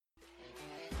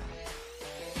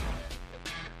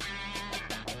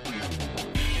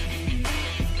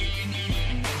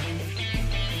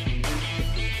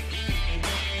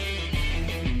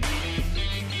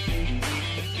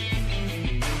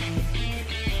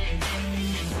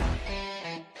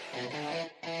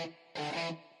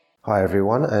Hi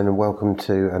everyone, and welcome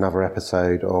to another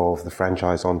episode of The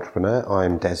Franchise Entrepreneur.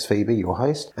 I'm Des Phoebe, your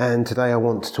host, and today I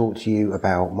want to talk to you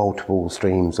about multiple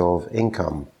streams of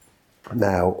income.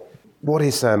 Now, what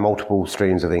is multiple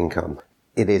streams of income?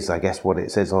 It is, I guess, what it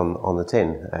says on the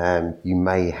tin. You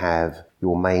may have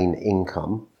your main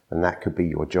income, and that could be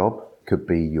your job, could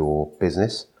be your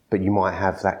business, but you might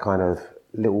have that kind of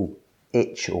little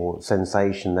itch or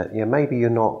sensation that maybe you're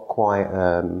not quite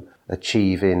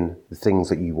achieving the things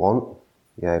that you want.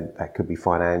 That could be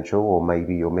financial, or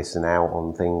maybe you're missing out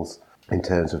on things in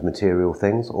terms of material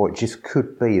things, or it just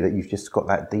could be that you've just got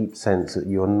that deep sense that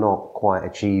you're not quite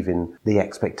achieving the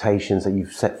expectations that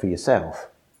you've set for yourself.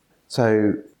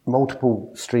 So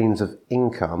multiple streams of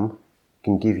income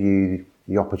can give you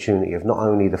the opportunity of not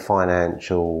only the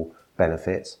financial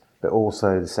benefits, but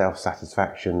also the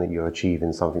self-satisfaction that you're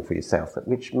achieving something for yourself,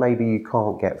 which maybe you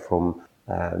can't get from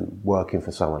working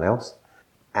for someone else.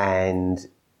 And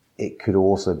it could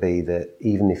also be that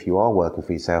even if you are working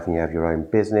for yourself and you have your own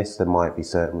business, there might be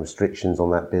certain restrictions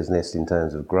on that business in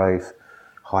terms of growth,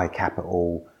 high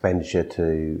capital expenditure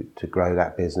to grow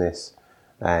that business,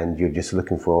 and you're just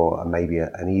looking for maybe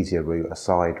an easier route, a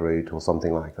side route or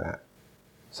something like that.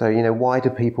 So, why do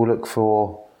people look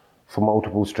for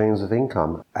multiple streams of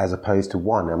income as opposed to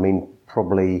one? I mean,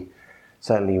 probably,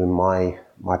 certainly in my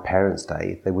parents'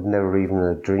 day, they would never even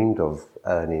have dreamed of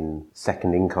earning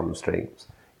second income streams.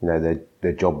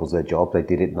 Their job was their job. They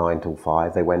did it 9 till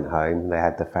 5. They went home, they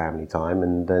had their family time,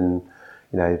 and then,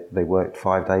 they worked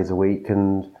 5 days a week,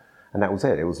 and that was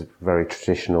it. It was a very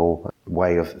traditional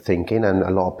way of thinking, and a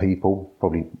lot of people,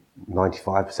 probably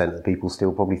 95% of the people,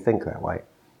 still probably think that way.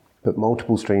 But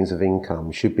multiple streams of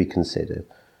income should be considered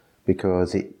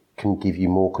because it can give you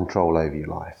more control over your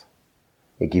life.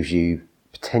 It gives you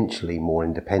potentially more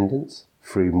independence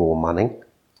through more money,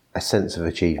 a sense of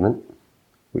achievement,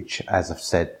 which, as I've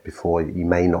said before, you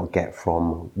may not get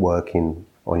from working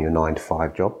on your 9 to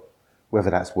 5 job, whether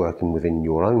that's working within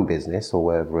your own business or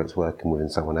whether it's working within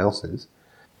someone else's.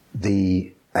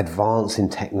 The advance in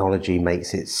technology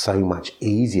makes it so much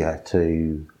easier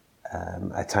to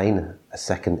attain a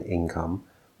second income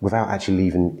without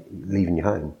actually leaving your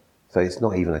home. So it's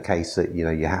not even a case that, you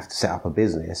have to set up a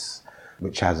business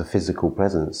which has a physical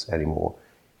presence anymore.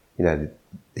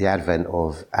 The advent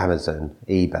of Amazon,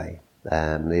 eBay,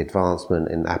 the advancement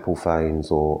in Apple phones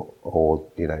or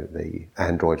the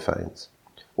Android phones,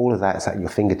 all of that is at your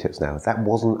fingertips now. That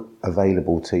wasn't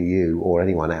available to you or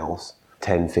anyone else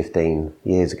 10, 15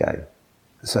 years ago.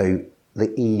 So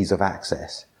the ease of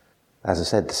access, as I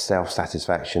said, the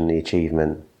self-satisfaction, the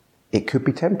achievement, it could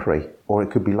be temporary or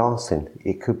it could be lasting.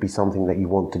 It could be something that you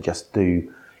want to just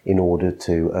do in order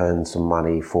to earn some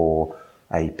money for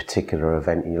a particular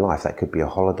event in your life. That could be a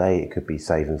holiday, it could be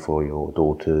saving for your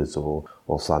daughter's or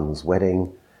son's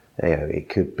wedding, it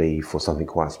could be for something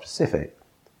quite specific.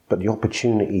 But the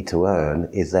opportunity to earn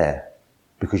is there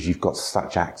because you've got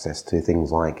such access to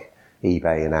things like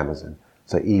eBay and Amazon.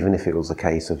 So even if it was a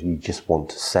case of you just want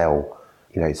to sell,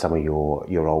 some of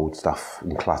your old stuff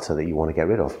and clutter that you want to get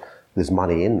rid of, there's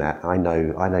money in that. I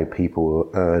know people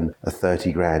who earn a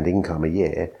 30 grand income a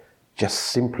year just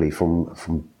simply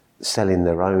from selling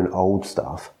their own old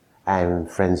stuff and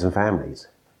friends and families.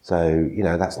 So,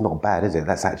 that's not bad, is it?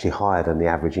 That's actually higher than the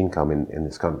average income in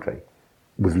this country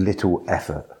with little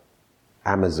effort.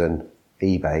 Amazon,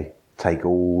 eBay take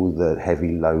all the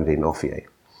heavy loading off you.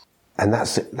 And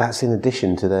that's in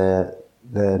addition to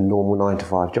their normal 9 to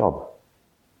 5 job.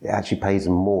 It actually pays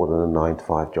them more than a 9 to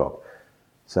 5 job.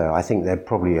 So I think they're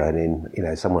probably earning,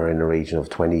 somewhere in the region of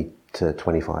 20 to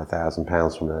 25,000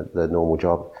 pounds from the normal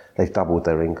job. They've doubled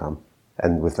their income.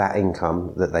 And with that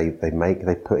income that they make,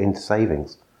 they put into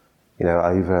savings.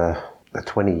 Over a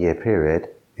 20-year period,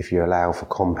 if you allow for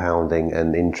compounding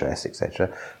and interest,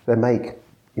 etc.,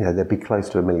 they'd be close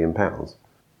to £1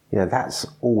 million. That's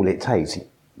all it takes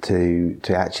to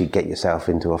actually get yourself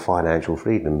into a financial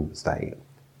freedom state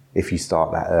if you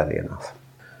start that early enough.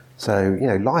 So,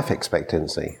 life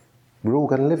expectancy, we're all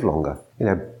going to live longer,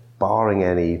 barring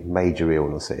any major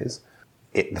illnesses.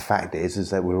 The fact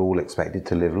is that we're all expected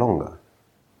to live longer.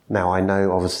 Now, I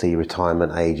know obviously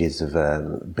retirement ages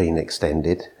have been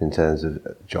extended in terms of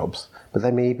jobs, but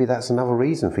then maybe that's another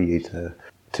reason for you to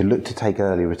look to take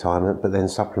early retirement, but then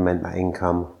supplement that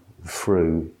income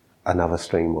through another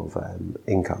stream of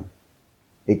income.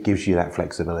 It gives you that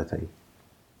flexibility.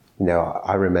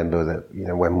 I remember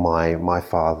that, when my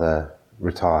father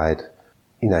retired,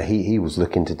 he was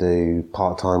looking to do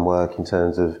part-time work in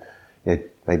terms of,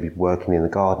 maybe working in the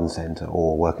garden centre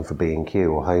or working for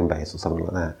B&Q or Homebase or something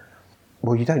like that.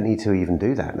 Well, you don't need to even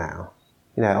do that now.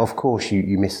 Of course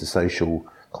you miss the social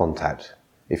contact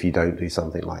if you don't do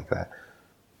something like that.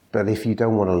 But if you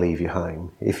don't want to leave your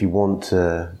home, if you want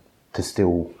to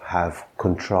still have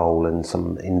control and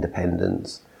some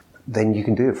independence, then you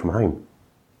can do it from home.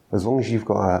 As long as you've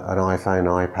got an iPhone,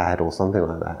 iPad or something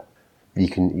like that, you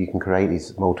can create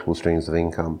these multiple streams of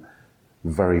income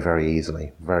very, very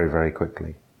easily, very, very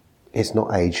quickly. It's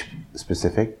not age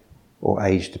specific or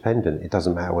age dependent. It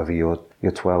doesn't matter whether you're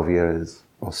 12 years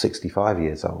or 65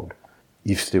 years old.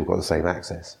 You've still got the same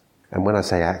access. And when I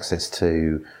say access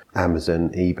to Amazon,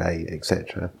 eBay,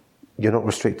 etc., you're not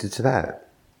restricted to that.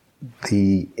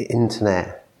 The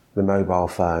internet, the mobile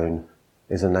phone,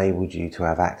 has enabled you to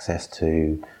have access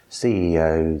to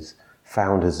CEOs,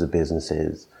 founders of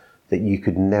businesses that you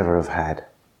could never have had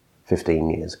 15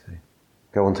 years ago.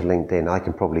 Go onto LinkedIn, I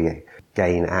can probably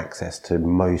gain access to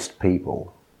most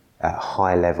people at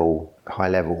high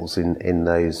levels in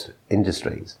those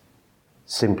industries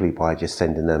simply by just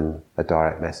sending them a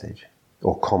direct message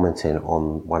or commenting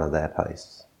on one of their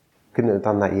posts. Couldn't have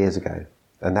done that years ago.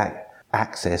 And that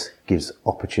access gives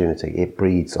opportunity. It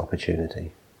breeds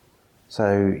opportunity.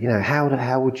 So,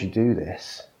 how would you do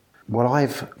this? Well,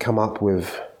 I've come up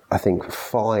with, I think,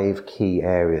 5 key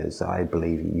areas that I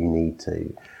believe you need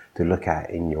to look at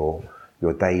in your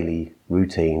daily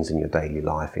routines and your daily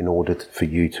life in order for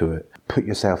you to put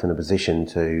yourself in a position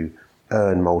to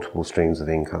earn multiple streams of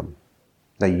income.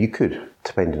 Now, you could,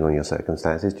 depending on your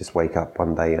circumstances, just wake up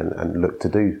one day and look to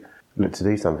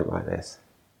do something like this.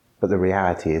 But the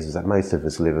reality is that most of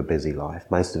us live a busy life.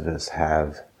 Most of us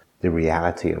have the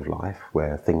reality of life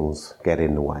where things get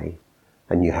in the way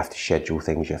and you have to schedule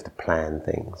things, you have to plan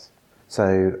things.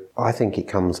 So I think it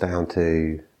comes down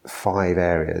to 5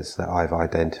 areas that I've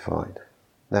identified.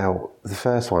 Now, the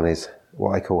first one is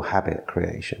what I call habit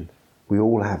creation. We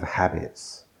all have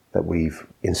habits that we've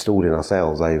installed in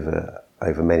ourselves over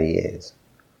many years.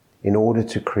 In order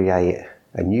to create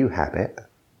a new habit,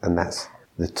 and that's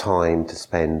the time to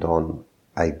spend on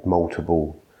a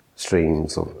multiple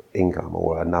streams of income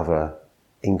or another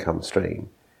income stream,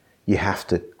 you have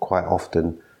to quite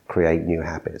often create new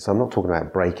habits. I'm not talking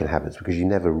about breaking habits because you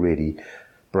never really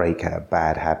break a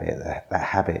bad habit. That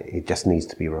habit, it just needs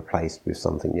to be replaced with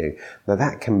something new. Now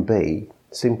that can be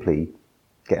simply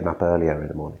getting up earlier in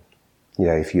the morning.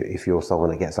 If you're someone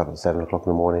that gets up at 7 o'clock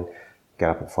in the morning, get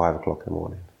up at 5 o'clock in the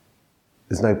morning.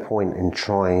 There's no point in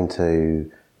trying to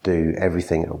do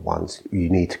everything at once. You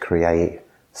need to create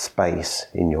space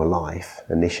in your life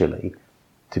initially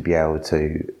to be able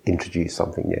to introduce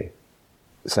something new.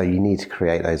 So you need to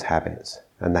create those habits.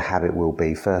 And the habit will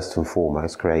be, first and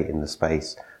foremost, creating the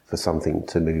space for something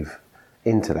to move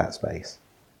into that space.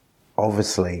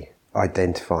 Obviously,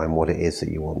 identifying what it is that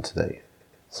you want to do.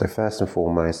 So first and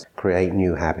foremost, create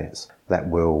new habits that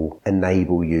will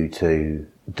enable you to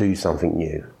do something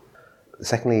new.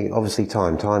 Secondly, obviously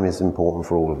time. Time is important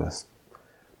for all of us.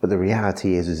 But the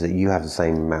reality is that you have the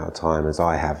same amount of time as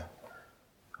I have.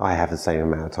 I have the same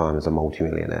amount of time as a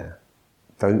multimillionaire.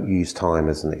 Don't use time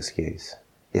as an excuse.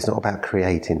 It's not about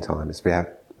creating time. It's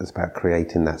about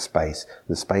creating that space.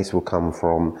 The space will come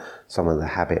from some of the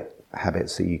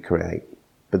habits that you create.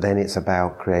 But then it's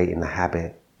about creating the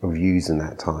habit of using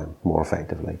that time more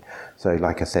effectively. So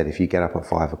like I said, if you get up at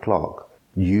 5 o'clock,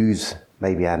 use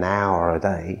maybe an hour a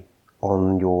day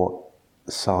on your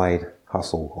side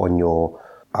hustle, on your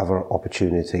other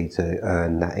opportunity to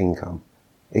earn that income.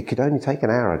 It could only take an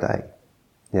hour a day.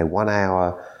 1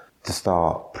 hour to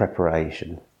start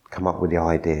preparation, come up with the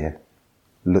idea,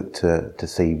 look to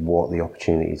see what the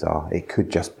opportunities are. It could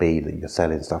just be that you're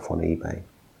selling stuff on eBay.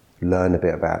 Learn a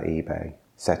bit about eBay.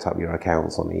 Set up your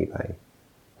accounts on eBay.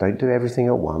 Don't do everything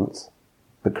at once,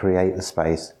 but create the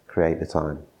space, create the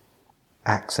time.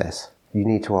 Access. You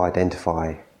need to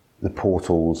identify the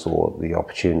portals or the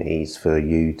opportunities for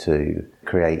you to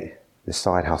create this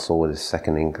side hustle or this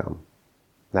second income.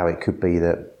 Now, it could be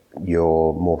that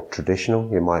you're more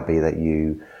traditional. It might be that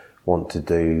you want to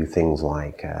do things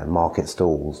like market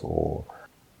stalls or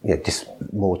just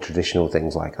more traditional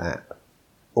things like that.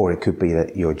 Or it could be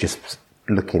that you're just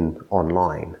looking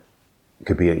online. It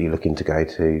could be that you're looking to go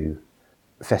to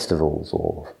festivals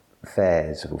or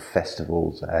fairs or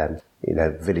festivals,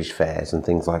 village fairs and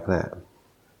things like that.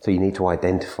 So you need to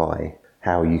identify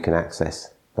how you can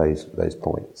access those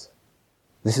points.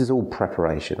 This is all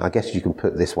preparation. I guess you can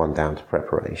put this one down to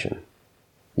preparation.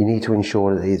 You need to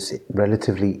ensure that it's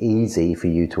relatively easy for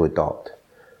you to adopt.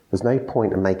 There's no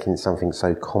point in making something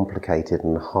so complicated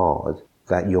and hard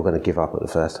that you're going to give up at the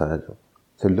first hurdle.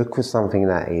 So look for something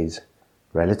that is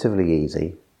relatively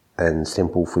easy and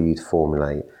simple for you to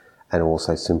formulate and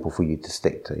also simple for you to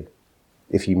stick to.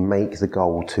 If you make the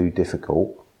goal too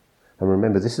difficult, And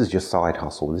remember, this is your side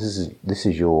hustle. This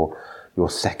is your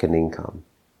second income,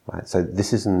 right? So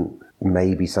this isn't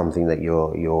maybe something that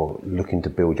you're looking to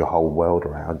build your whole world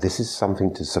around. This is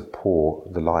something to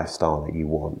support the lifestyle that you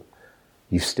want.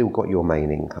 You've still got your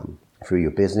main income through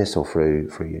your business or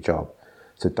through your job.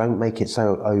 So don't make it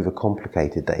so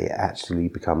overcomplicated that it actually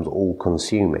becomes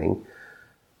all-consuming,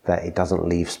 that it doesn't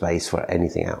leave space for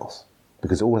anything else.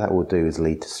 Because all that will do is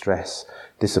lead to stress,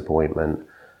 disappointment,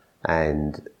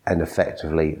 and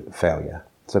effectively failure.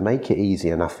 So make it easy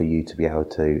enough for you to be able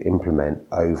to implement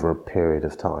over a period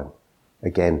of time.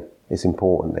 Again, it's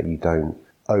important that you don't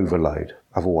overload.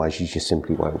 Otherwise, you just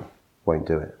simply won't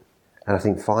do it. And I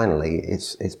think finally,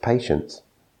 it's patience.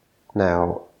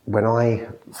 Now, when I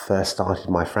first started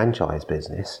my franchise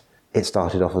business, it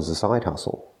started off as a side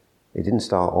hustle. It didn't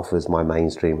start off as my main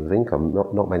stream of income.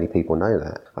 Not many people know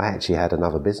that. I actually had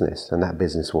another business, and that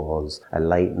business was a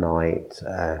late night,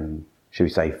 should we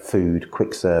say, food,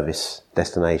 quick service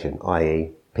destination,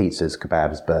 i.e. pizzas,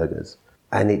 kebabs, burgers.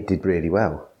 And it did really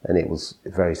well, and it was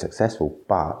very successful,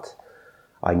 but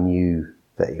I knew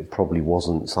that it probably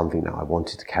wasn't something that I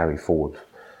wanted to carry forward.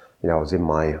 You know, I was in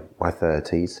my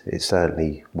 30s. It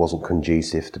certainly wasn't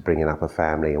conducive to bringing up a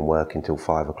family and working till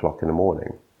 5 o'clock in the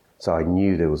morning. So I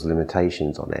knew there was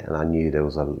limitations on it, and I knew there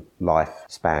was a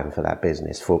lifespan for that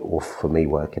business for me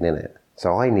working in it.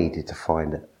 So I needed to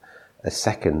find a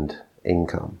second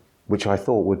income, which I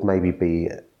thought would maybe be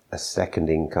a second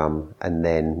income and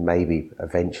then maybe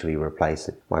eventually replace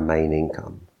my main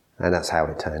income. And that's how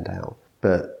it turned out.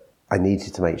 But I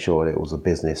needed to make sure that it was a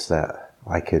business that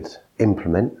I could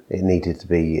implement. It needed to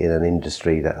be in an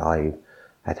industry that I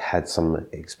had some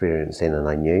experience in and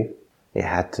I knew. It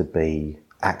had to be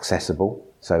accessible,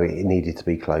 so it needed to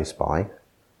be close by.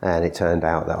 And it turned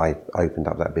out that I opened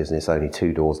up that business only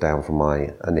 2 doors down from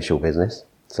my initial business.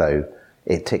 So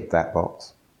it ticked that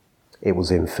box. It was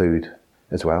in food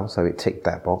as well, so it ticked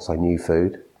that box. I knew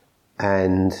food.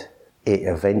 And it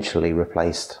eventually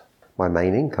replaced my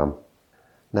main income.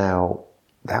 Now,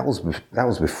 that was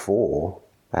before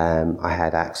I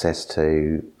had access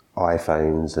to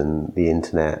iPhones and the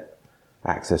internet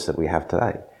access that we have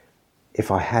today. If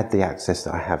I had the access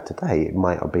that I have today, it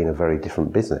might have been a very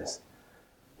different business.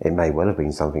 It may well have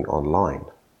been something online.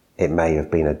 It may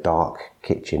have been a dark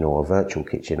kitchen or a virtual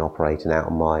kitchen operating out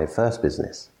of my first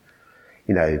business.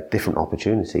 You know, different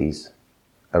opportunities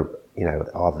are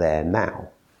there now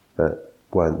that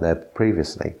weren't there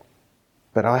previously.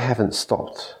 But I haven't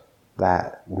stopped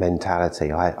that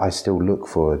mentality. I still look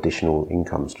for additional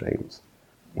income streams.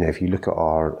 You know, if you look at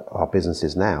our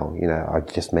businesses now, you know, I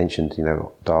just mentioned, you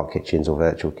know, dark kitchens or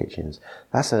virtual kitchens.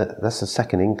 That's a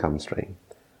second income stream.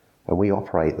 And we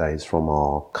operate those from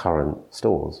our current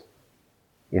stores.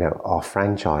 You know, our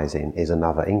franchising is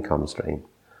another income stream.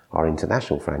 Our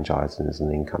international franchising is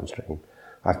an income stream.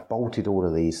 I've bolted all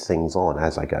of these things on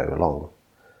as I go along.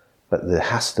 But there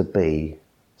has to be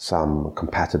some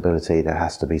compatibility, there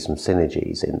has to be some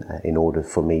synergies in order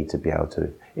for me to be able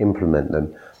to implement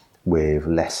them with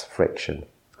less friction.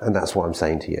 And that's what I'm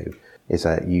saying to you, is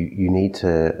that you need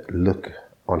to look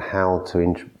on how to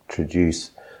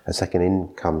introduce a second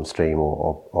income stream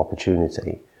or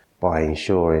opportunity by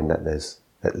ensuring that there's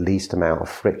at least amount of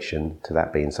friction to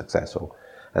that being successful.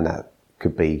 And that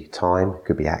could be time,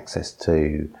 could be access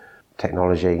to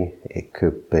technology, it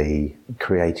could be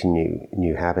creating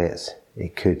new habits,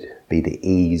 it could be the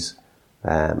ease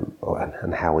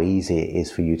and how easy it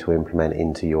is for you to implement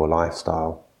into your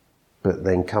lifestyle. But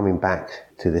then coming back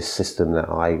to this system that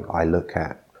I look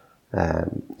at,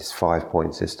 this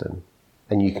 5-point system,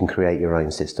 and you can create your own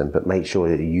system, but make sure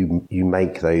that you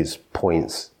make those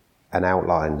points and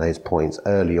outline those points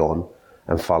early on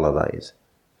and follow those.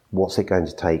 What's it going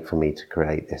to take for me to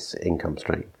create this income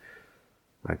stream?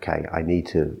 Okay, I need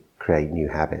to create new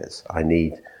habits. I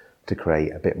need to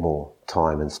create a bit more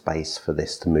time and space for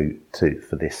this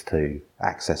to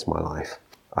access my life.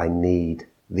 I need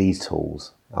these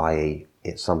tools, i.e.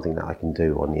 it's something that I can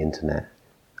do on the internet.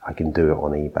 I can do it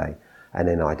on eBay, and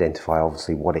then identify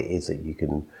obviously what it is that you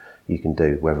can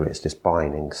do, whether it's just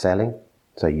buying and selling.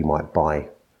 So you might buy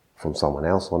from someone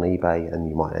else on eBay and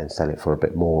you might then sell it for a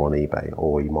bit more on eBay,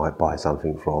 or you might buy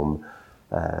something from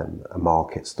a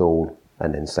market stall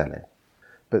and then sell it.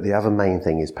 But the other main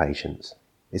thing is patience.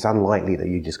 It's unlikely that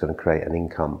you're just going to create an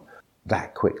income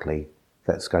that quickly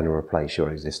that's going to replace your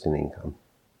existing income.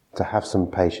 To have some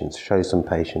patience, show some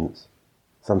patience.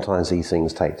 Sometimes these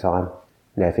things take time.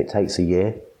 You know, if it takes a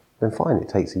year, then fine, it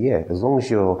takes a year. As long as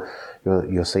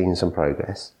you're seeing some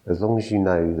progress, as long as you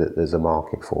know that there's a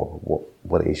market for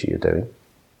what it is you're doing,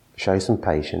 show some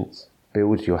patience,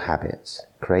 build your habits,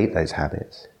 create those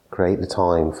habits, Create the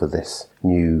time for this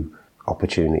new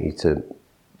opportunity to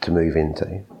move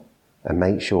into, and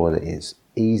make sure that it's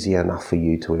easy enough for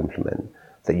you to implement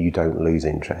that you don't lose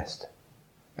interest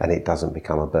and it doesn't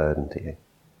become a burden to you.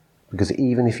 Because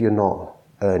even if you're not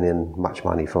earning much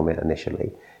money from it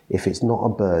initially, if it's not a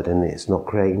burden, it's not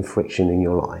creating friction in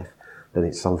your life, then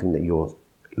it's something that you're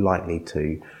likely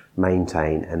to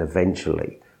maintain and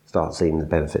eventually start seeing the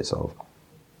benefits of.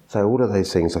 So all of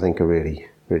those things I think are really,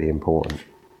 really important.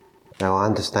 Now I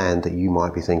understand that you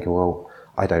might be thinking, well,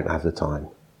 I don't have the time.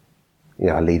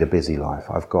 I lead a busy life.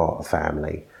 I've got a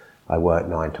family. I work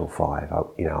 9 till 5.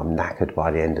 I'm knackered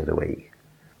by the end of the week.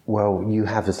 Well, you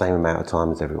have the same amount of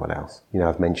time as everyone else.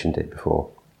 I've mentioned it before.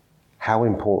 How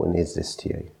important is this to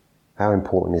you? How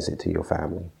important is it to your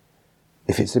family?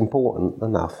 If it's important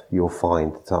enough, you'll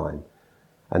find the time.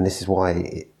 And this is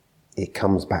why it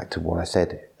comes back to what I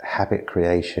said. Habit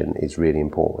creation is really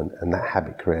important. And that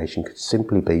habit creation could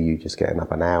simply be you just getting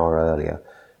up an hour earlier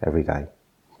every day.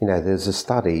 There's a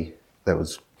study that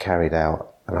was carried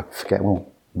out, and I forget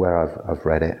where I've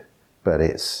read it, but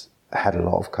it's had a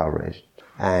lot of coverage.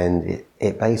 And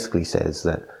it basically says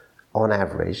that on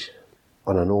average,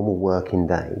 on a normal working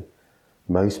day,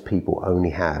 most people only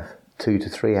have 2 to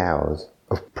 3 hours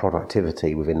of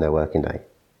productivity within their working day.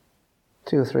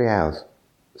 2 or 3 hours.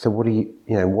 So what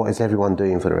is everyone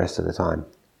doing for the rest of the time?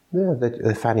 Yeah,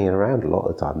 they're fanning around a lot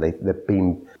of the time. They've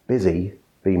been busy,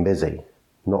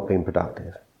 not being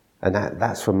productive. And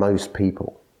that's for most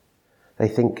people. They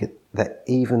think that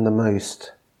even the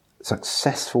most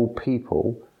successful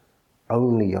people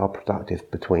only are productive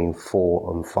between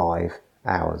 4 and 5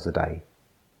 hours a day.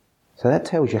 So that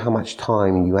tells you how much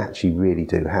time you actually really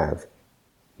do have.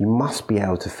 You must be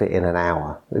able to fit in an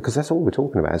hour, because that's all we're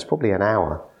talking about. It's probably an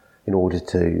hour in order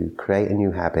to create a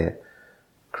new habit,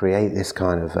 create this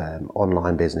kind of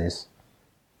online business.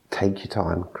 Take your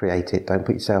time, create it, don't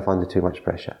put yourself under too much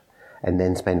pressure. And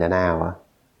then spend an hour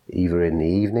either in the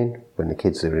evening when the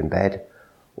kids are in bed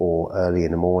or early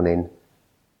in the morning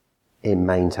in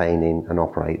maintaining and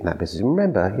operating that business. And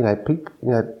remember,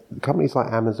 companies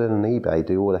like Amazon and eBay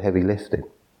do all the heavy lifting.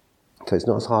 So it's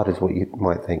not as hard as what you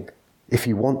might think. If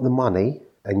you want the money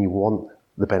and you want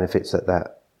the benefits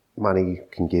that money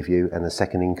can give you and the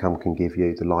second income can give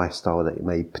you, the lifestyle that it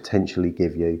may potentially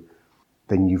give you,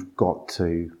 then you've got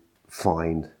to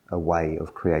find a way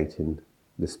of creating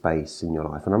the space in your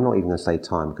life. And I'm not even going to say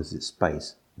time, because it's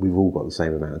space. We've all got the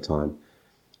same amount of time.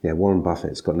 Warren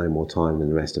Buffett's got no more time than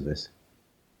the rest of us.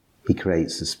 He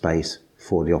creates the space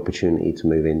for the opportunity to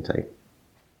move into.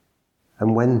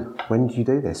 And when do you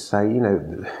do this? So,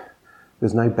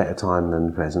 there's no better time than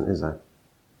the present, is there?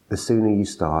 The sooner you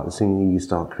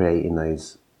start creating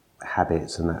those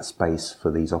habits and that space for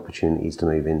these opportunities to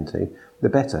move into, the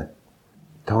better.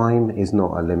 Time is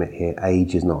not a limit here.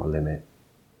 Age is not a limit.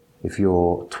 If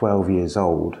you're 12 years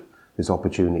old, there's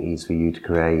opportunities for you to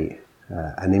create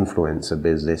an influencer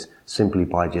business simply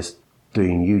by just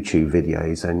doing YouTube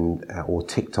videos or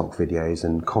TikTok videos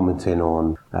and commenting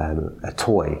on a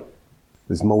toy.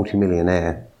 There's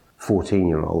multi-millionaire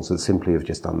 14-year-olds that simply have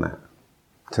just done that.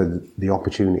 So the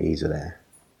opportunities are there.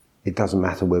 It doesn't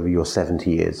matter whether you're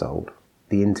 70 years old.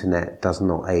 The internet does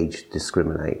not age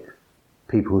discriminate.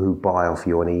 People who buy off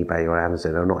you on eBay or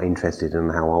Amazon are not interested in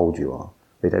how old you are.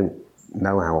 They don't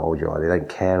know how old you are. They don't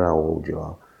care how old you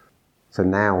are. So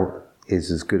now is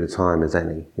as good a time as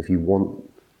any. If you want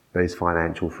those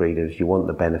financial freedoms, you want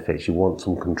the benefits, you want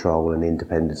some control and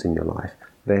independence in your life,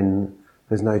 then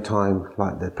there's no time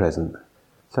like the present.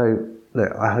 So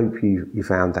look, I hope you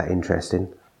found that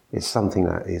interesting. It's something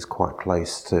that is quite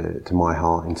close to my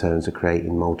heart in terms of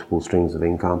creating multiple streams of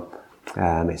income.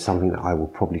 It's something that I will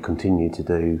probably continue to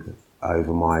do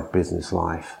over my business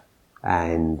life.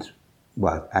 And,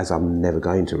 well, as I'm never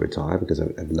going to retire because I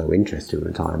have no interest in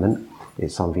retirement,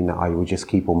 it's something that I will just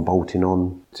keep on bolting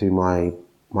on to my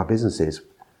businesses.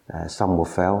 Some will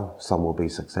fail, some will be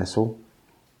successful.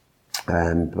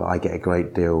 But I get a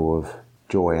great deal of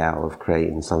joy out of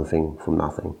creating something from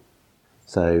nothing.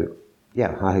 So,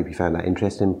 yeah, I hope you found that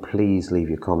interesting. Please leave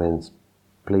your comments.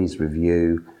 Please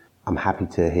review. I'm happy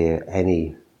to hear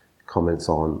any comments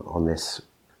on this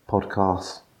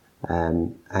podcast,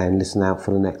 and listen out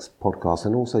for the next podcast.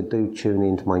 And also do tune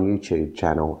into my YouTube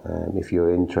channel if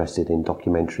you're interested in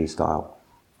documentary style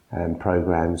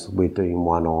programs. We're doing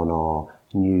one on our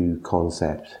new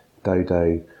concept,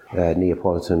 Dodo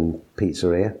Neapolitan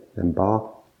Pizzeria and Bar.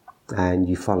 And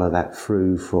you follow that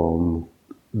through from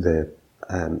the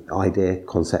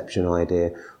conception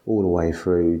idea, all the way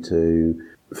through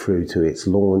to its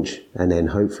launch, and then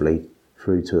hopefully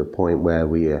through to a point where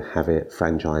we have it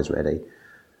franchise ready.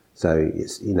 So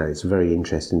it's very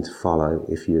interesting to follow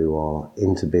if you are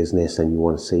into business and you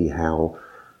want to see how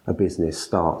a business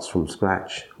starts from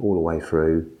scratch all the way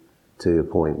through to a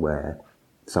point where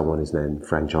someone is then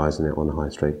franchising it on the high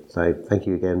street. So thank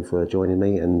you again for joining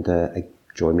me, and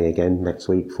join me again next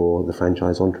week for The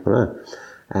Franchise Entrepreneur.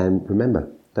 And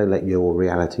remember, don't let your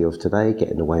reality of today get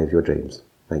in the way of your dreams.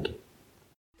 Thank you.